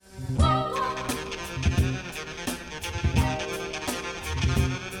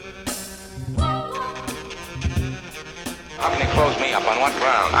froze me up. On what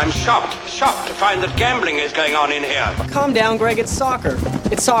ground? I'm shocked to find that gambling is going on in here. Calm down, Greg. It's soccer.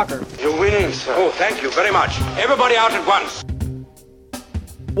 It's soccer. You're winning, sir. Oh, thank you very much. Everybody out at once.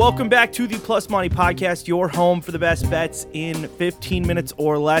 Welcome back to the Plus Money Podcast, your home for the best bets in 15 minutes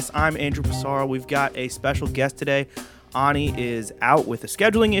or less. I'm Andrew Pissarro. We've got a special guest today. Ani is out with a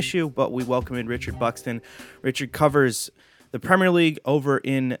scheduling issue, but we welcome in Richard Buxton. Richard covers the Premier League over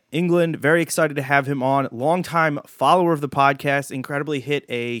in England. Very excited to have him on. Longtime follower of the podcast. Incredibly hit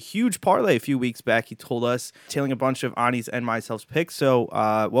a huge parlay a few weeks back, he told us, tailing a bunch of Ani's and myself's picks. So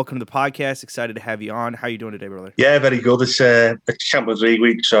welcome to the podcast. Excited to have you on. How are you doing today, brother? Yeah, very good. It's Champions League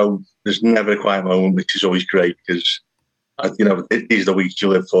week, so there's never a quiet moment, which is always great because, these are the weeks you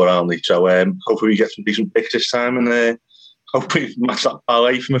live for, aren't they? So hopefully we get some decent picks this time and hopefully we've matched that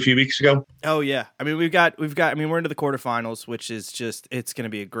parlay from a few weeks ago. Oh yeah. I mean, we're into the quarterfinals, which is it's going to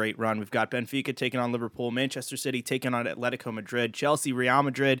be a great run. We've got Benfica taking on Liverpool, Manchester City taking on Atletico Madrid, Chelsea, Real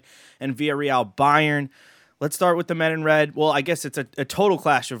Madrid, and Villarreal, Bayern. Let's start with the men in red. Well, I guess it's a total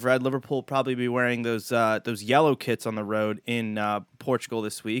clash of red. Liverpool will probably be wearing those yellow kits on the road in Portugal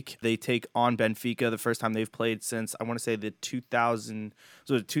this week. They take on Benfica, the first time they've played since, I want to say, the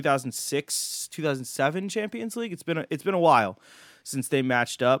 2006, 2007 Champions League. It's been a while since they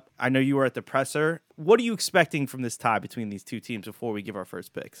matched up. I know you were at the presser. What are you expecting from this tie between these two teams before we give our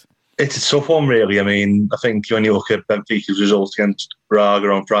first picks? It's a tough one, really. I mean, I think when you look at Benfica's results against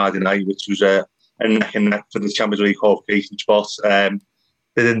Braga on Friday night, which was a neck and neck for the Champions League qualification spot. They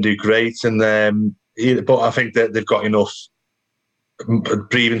didn't do great, but I think that they've got enough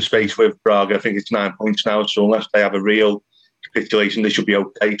breathing space with Braga. I think it's 9 points now, so unless they have a real capitulation, they should be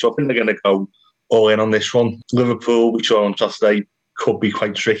okay. So I think they're going to go all in on this one. Liverpool, we saw on Saturday, could be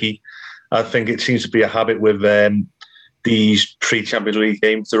quite tricky. I think it seems to be a habit with these pre-Champions League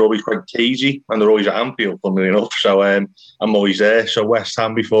games. They're always quite cagey, and they're always at Anfield, funnily enough. So I'm always there. So West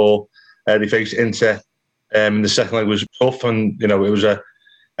Ham before they faced Inter in the second leg was tough, and it was a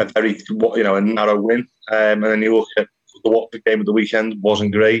very a narrow win. And then you look at the Watford game of the weekend,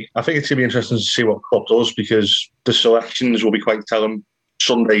 wasn't great. I think it's going to be interesting to see what Klopp does because the selections will be quite telling.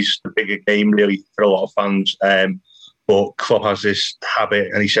 Sunday's the bigger game really for a lot of fans, but Klopp has this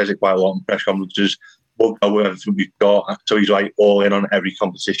habit, and he says it quite a lot in press conferences. We'll go with everything we've got, so he's like all in on every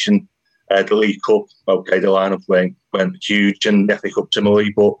competition. The League Cup, okay, the lineup went huge, and the FA Cup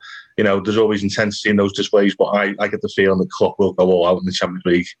similarly, but there's always intensity in those displays, but I get the feeling that Klopp will go all out in the Champions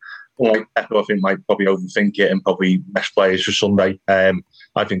League. Unlike Pep, I think might probably overthink it and probably best players for Sunday. I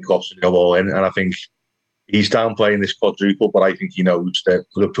think Klopp's going to go all in, and I think he's downplaying this quadruple, but I think he knows that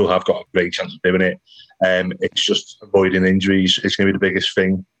Liverpool have got a great chance of doing it. It's just avoiding injuries. It's going to be the biggest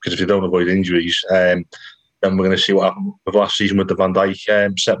thing, because if they don't avoid injuries, then we're going to see what happened with last season with the Van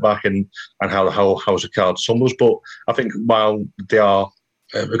Dijk setback and how the card tumbles. But I think while they are,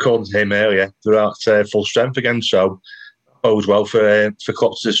 according to him earlier, they're at full strength again. So it bodes well for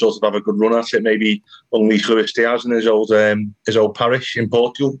Klopp to sort of have a good run at it. Maybe unleash Luis Diaz in his old parish in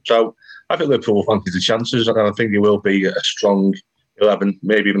Portugal. So I think Liverpool will fancy the chances, and I think it will be a strong 11,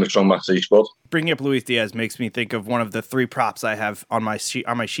 maybe even a strong match day squad. Bringing up Luis Diaz makes me think of one of the three props I have on my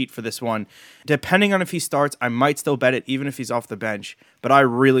sheet for this one. Depending on if he starts, I might still bet it, even if he's off the bench. But I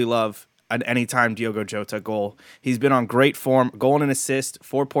really love an anytime Diogo Jota goal. He's been on great form, goal and assist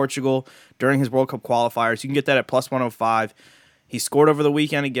for Portugal during his World Cup qualifiers. You can get that at plus 105. He scored over the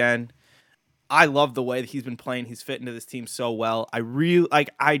weekend again. I love the way that he's been playing. He's fit into this team so well. I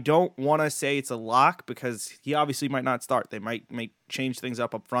don't want to say it's a lock because he obviously might not start. They might change things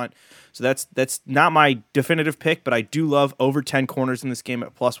up front. So that's not my definitive pick, but I do love over 10 corners in this game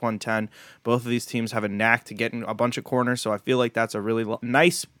at plus 110. Both of these teams have a knack to getting a bunch of corners, so I feel like that's a really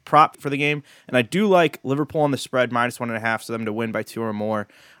nice prop for the game. And I do like Liverpool on the spread, minus 1.5, so them to win by 2 or more.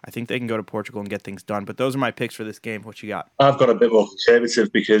 I think they can go to Portugal and get things done. But those are my picks for this game. What you got? I've got a bit more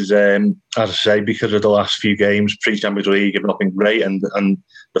conservative because, as I say, because of the last few games, pre-Champions League have not been great, and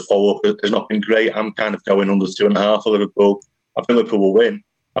the follow-up has not been great. I'm kind of going under 2.5 for Liverpool. I think Liverpool will win.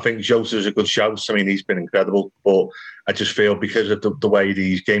 I think Jota's a good shout. I mean, he's been incredible. But I just feel because of the way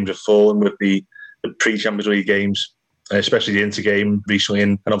these games have fallen with the pre-Champions League games, especially the Inter game recently,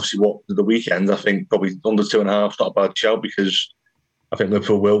 and obviously the weekend, I think probably under 2.5 is not a bad shout because I think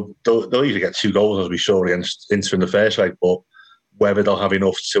Liverpool they'll either get 2 goals as we saw against Inter in the first leg, but whether they'll have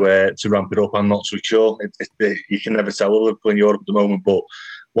enough to ramp it up, I'm not so sure. You can never tell with Liverpool in Europe at the moment, but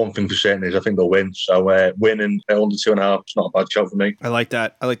one thing for certain is I think they'll win. So winning under 2.5 is not a bad shout for me. I like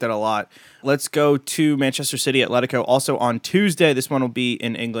that. I like that a lot. Let's go to Manchester City Atletico. Also on Tuesday, this one will be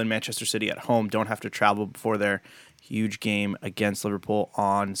in England. Manchester City at home. Don't have to travel before their huge game against Liverpool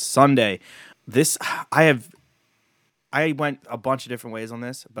on Sunday. I have I went a bunch of different ways on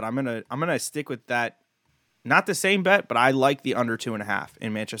this, but I'm gonna stick with that. Not the same bet, but I like the under 2.5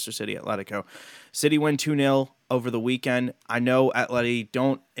 in Manchester City Atletico. City win 2-0 over the weekend. I know Atleti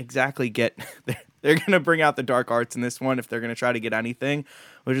don't exactly get they're going to bring out the dark arts in this one if they're going to try to get anything,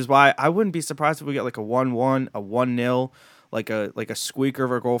 which is why I wouldn't be surprised if we get like a 1-1, a 1-0, like a squeaker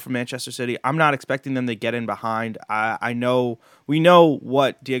of a goal from Manchester City. I'm not expecting them to get in behind. We know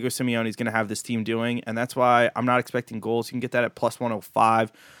what Diego Simeone is going to have this team doing, and that's why I'm not expecting goals. You can get that at plus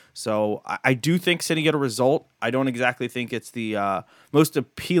 105. So I do think City get a result. I don't exactly think it's the most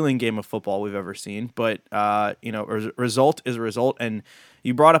appealing game of football we've ever seen, but a result is a result. And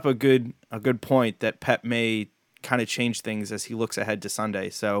you brought up a good point that Pep may kind of change things as he looks ahead to Sunday.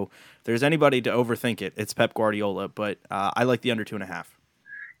 So if there's anybody to overthink it, it's Pep Guardiola. But I like the under 2.5.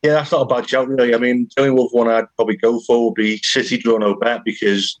 Yeah, that's not a bad shout, really. I mean, the only one I'd probably go for would be City draw no bet,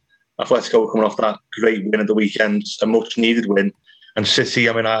 because Atletico were coming off that great win at the weekend, a much needed win. And City,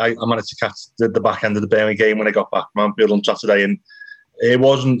 I mean, I managed to catch the back end of the Burnley game when I got back from Anfield on Saturday, and it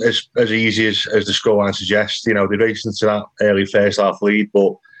wasn't as easy as the scoreline suggests. They raced into that early first half lead,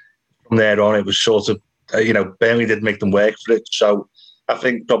 but from there on, it was sort of, Burnley did make them work for it. So I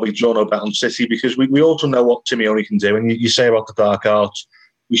think probably draw no bet on City, because we also know what Simeone can do. And you say about the dark arts,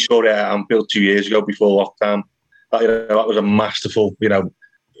 we saw it at Anfield 2 years ago before lockdown. That was a masterful,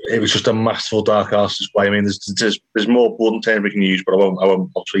 it was just a masterful dark arts display. I mean, there's more blunt term we can use, but I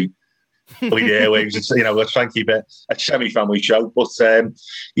won't actually lead the airwaves. Let's try and keep it a semi-family show. But I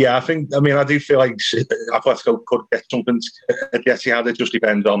do feel like Atletico could get something at the Etihad. It just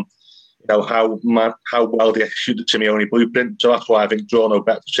depends on how well they execute the Simeone blueprint. So that's why I think draw no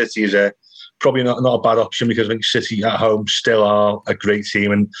bet for City is probably not a bad option, because I think City at home still are a great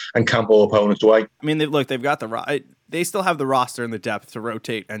team and can pull opponents away. I mean, they've got they still have the roster and the depth to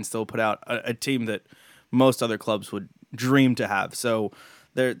rotate and still put out a team that most other clubs would dream to have. So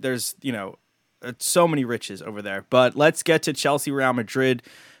there's so many riches over there. But let's get to Chelsea Real Madrid.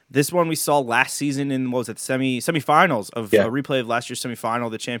 This one we saw last season in, what was it, semifinals of a replay of last year's semifinal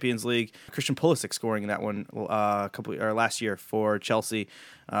of the Champions League. Christian Pulisic scoring in that one last year for Chelsea,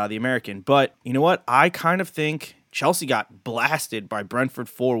 the American. But you know what? I kind of think Chelsea got blasted by Brentford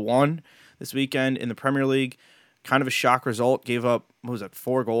 4-1 this weekend in the Premier League. Kind of a shock result. Gave up,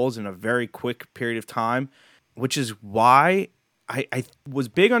 4 goals in a very quick period of time, which is why I was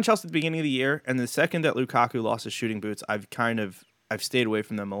big on Chelsea at the beginning of the year. And the second that Lukaku lost his shooting boots, I've stayed away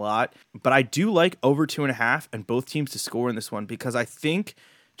from them a lot. But I do like over 2.5 and both teams to score in this one, because I think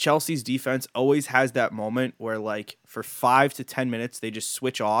Chelsea's defense always has that moment where, like, for 5 to 10 minutes, they just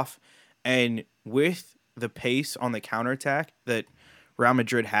switch off. And with the pace on the counterattack that Real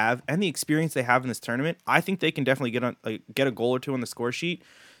Madrid have and the experience they have in this tournament, I think they can definitely get a goal or two on the score sheet.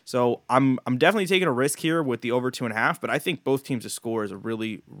 So I'm definitely taking a risk here with the over 2.5, but I think both teams to score is a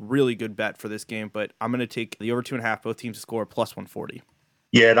really, really good bet for this game. But I'm going to take the over 2.5, both teams to score, plus 140.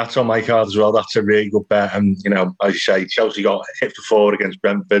 Yeah, that's on my card as well. That's a really good bet. And, as you say, Chelsea got hit for 4 against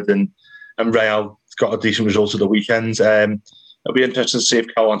Brentford, and Real got a decent result at the weekend. It'll be interesting to see if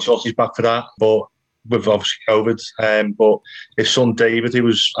Carlo Ancelotti's back for that, but with obviously COVID. But his son David, who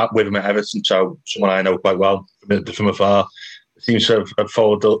was with him at Everton, so someone I know quite well from afar, seems to have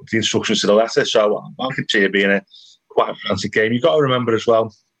followed the instructions to the letter. So I could see it being quite a fancy game. You've got to remember as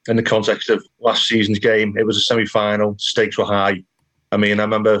well, in the context of last season's game, it was a semi-final, stakes were high. I mean, I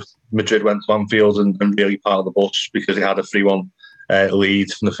remember Madrid went to Anfield and really parked the bus because they had a 3-1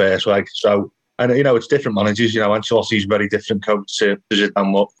 lead from the first leg. So, and it's different managers. Ancelotti's a very different coach to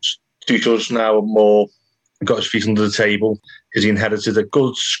Zidane looks. Tuchel's now more got his feet under the table because he inherited a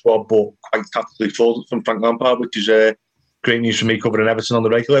good squad, but quite tactically flawed from Frank Lampard, which is great news for me covering Everton on the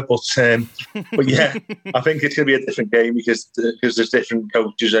regular. But yeah, I think it's going to be a different game because there's different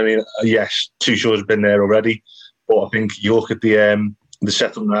coaches. I mean, yes, Tuchel's been there already, but I think you look at the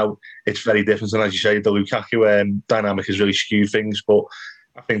setup now, it's very different. And as you say, the Lukaku dynamic has really skewed things, but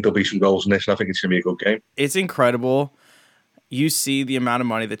I think there'll be some goals in this, and I think it's going to be a good game. It's incredible. You see the amount of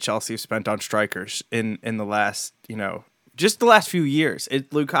money that Chelsea have spent on strikers in the last, just the last few years.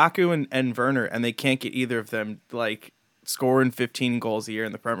 Lukaku and Werner, and they can't get either of them scoring 15 goals a year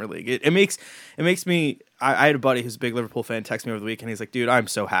in the Premier League. It makes me. I had a buddy who's a big Liverpool fan text me over the weekend. He's like, "Dude, I'm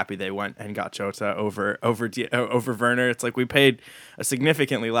so happy they went and got Jota over Werner. It's like we paid a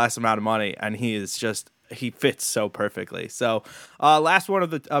significantly less amount of money, and he is just he fits so perfectly. So last one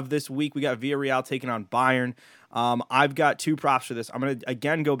of this week, we got Villarreal taking on Bayern. I've got two props for this. I'm going to,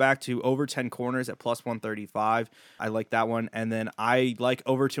 again, go back to over 10 corners at plus 135. I like that one. And then I like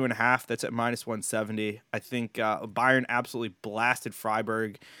over 2.5. That's at minus 170. I think Bayern absolutely blasted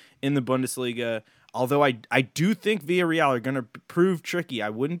Freiburg in the Bundesliga. Although I do think Villarreal are going to prove tricky. I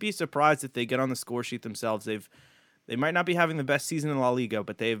wouldn't be surprised if they get on the score sheet themselves. They might not be having the best season in La Liga,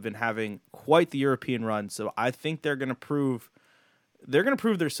 but they've been having quite the European run. So I think they're going to prove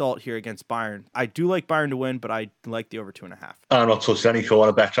their salt here against Bayern. I do like Bayern to win, but I like the over 2.5. I'm not touching any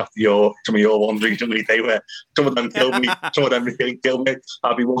corner bets after some of your ones recently. Some of them killed me. Some of them really killed me.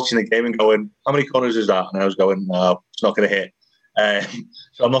 I'll be watching the game and going, how many corners is that? And I was going, no, it's not going to hit.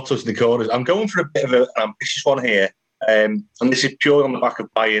 So I'm not touching the corners. I'm going for a bit of an ambitious one here. And this is purely on the back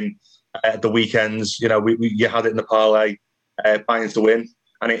of Bayern at the weekends. You had it in the parlay, Bayern's to win,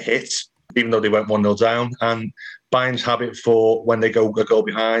 and it hit, even though they went 1-0 down. And Bayern's habit for when they go a goal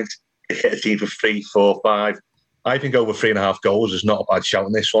behind, they hit a team for 3, 4, 5. I think over 3.5 goals is not a bad shout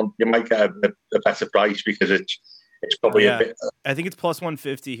in this one. You might get a better price because it's probably a bit. I think it's plus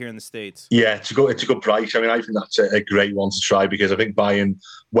 150 here in the States. Yeah, it's a good price. I mean, I think that's a great one to try because I think Bayern,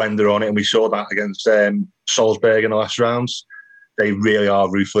 when they're on it, and we saw that against Salzburg in the last rounds, they really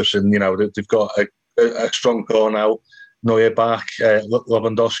are ruthless, and they've got a strong core now. Neuer back,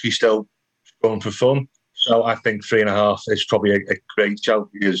 Lewandowski still going for fun. So I think 3.5 is probably a great shout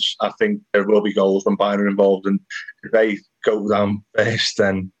because I think there will be goals when Bayern are involved, and if they go down first,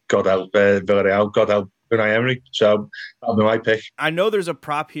 then God help Villarreal, God help Unai Emery. So that'll be my pick. I know there's a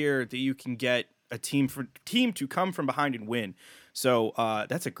prop here that you can get a team to come from behind and win. So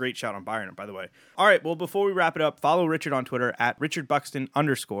that's a great shout on Bayern, by the way. All right, well, before we wrap it up, follow Richard on Twitter at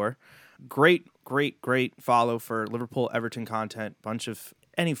RichardBuxton_. Great follow for Liverpool, Everton content, bunch of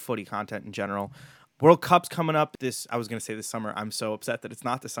any footy content in general. World Cup's coming up this summer. I'm so upset that it's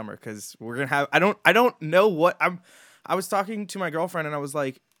not this summer because we're going to have, I don't know what I was talking to my girlfriend and I was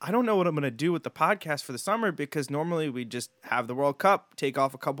like, I don't know what I'm going to do with the podcast for the summer because normally we just have the World Cup, take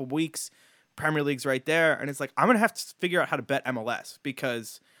off a couple weeks, Premier League's right there. And it's like, I'm going to have to figure out how to bet MLS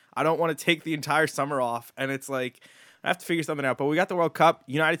because I don't want to take the entire summer off. And it's like, I have to figure something out. But we got the World Cup,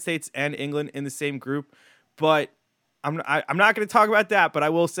 United States and England in the same group. But I'm not going to talk about that, but I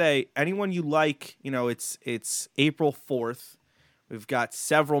will say anyone you like, it's April 4th. We've got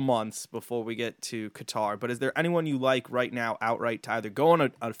several months before we get to Qatar. But is there anyone you like right now outright to either go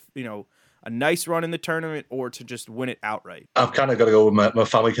on a nice run in the tournament or to just win it outright? I've kind of got to go with my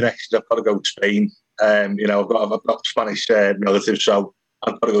family connections. I've got to go with Spain. I've got Spanish relatives, so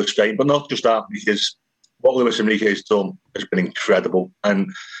I've got to go to Spain. But not just that, because what Luis Enrique has done has been incredible.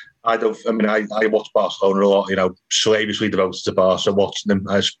 And I watch Barcelona a lot, slavishly devoted to Barca, watching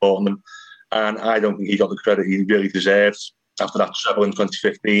them, supporting them. And I don't think he got the credit he really deserves after that treble in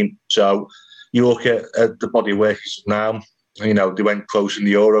 2015. So you look at the body of work now, they went close in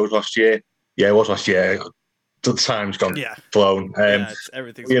the Euros last year. Yeah, it was last year. The time's gone flown.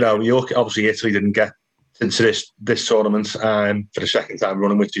 Everything's you look at, obviously Italy didn't get into this tournament for the second time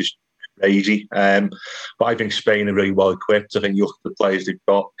running, which is crazy. But I think Spain are really well equipped. I think you look at the players they've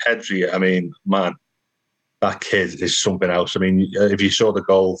got. Pedri, I mean, man, that kid is something else. I mean, if you saw the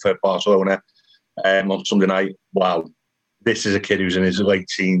goal for Barcelona on Sunday night, wow, this is a kid who's in his late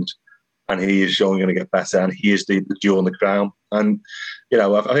teens, and he is only going to get better. And he is the jewel in the crown. And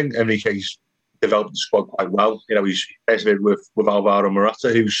I think Enrique's developed the squad quite well. He's persevered with Alvaro Morata,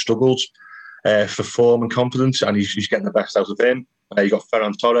 who struggled for form and confidence, and he's getting the best out of him. You've got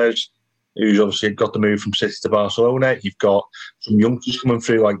Ferran Torres, who's obviously got the move from City to Barcelona. You've got some youngsters coming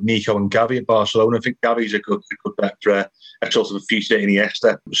through like Nico and Gavi at Barcelona. I think Gavi's a good bet for a sort of a future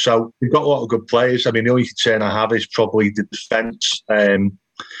Iniesta. So we've got a lot of good players. I mean, the only concern I have is probably the defence.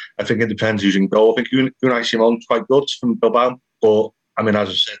 I think it depends who's in goal. I think Unai Simon's quite good from Bilbao, but I mean, as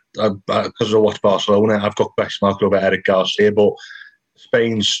I said, because I watch Barcelona, I've got question marks over Eric Garcia, but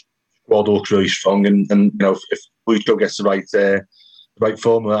Spain's squad looks really strong, and if Lucho gets the right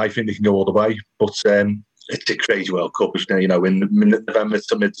formula, I think they can go all the way. But it's a crazy World Cup, isn't it? In November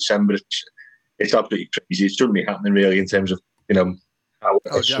to mid-December, it's absolutely crazy. It shouldn't be happening really in terms of how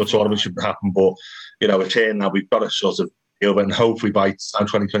a tournament should happen. But it's here now. We've got to sort of deal with it, and hopefully by the time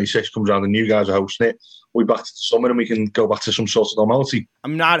 2026 comes around, and you guys are hosting it, we'll be back to the summer and we can go back to some sort of normality.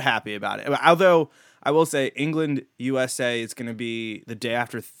 I'm not happy about it, although I will say England USA is going to be the day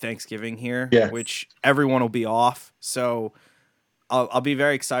after Thanksgiving here, which everyone will be off. So I'll be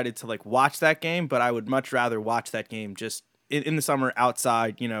very excited to watch that game, but I would much rather watch that game just in the summer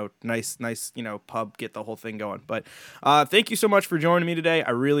outside, nice, pub, get the whole thing going. But thank you so much for joining me today.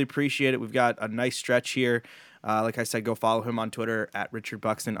 I really appreciate it. We've got a nice stretch here. Like I said, go follow him on Twitter at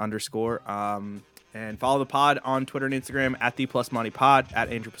 @RichardBuxton_. And follow the pod on Twitter and Instagram at @ThePlusMoneyPod, at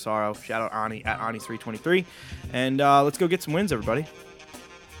Andrew Pissarro. Shout out Ani at Ani323. And let's go get some wins, everybody.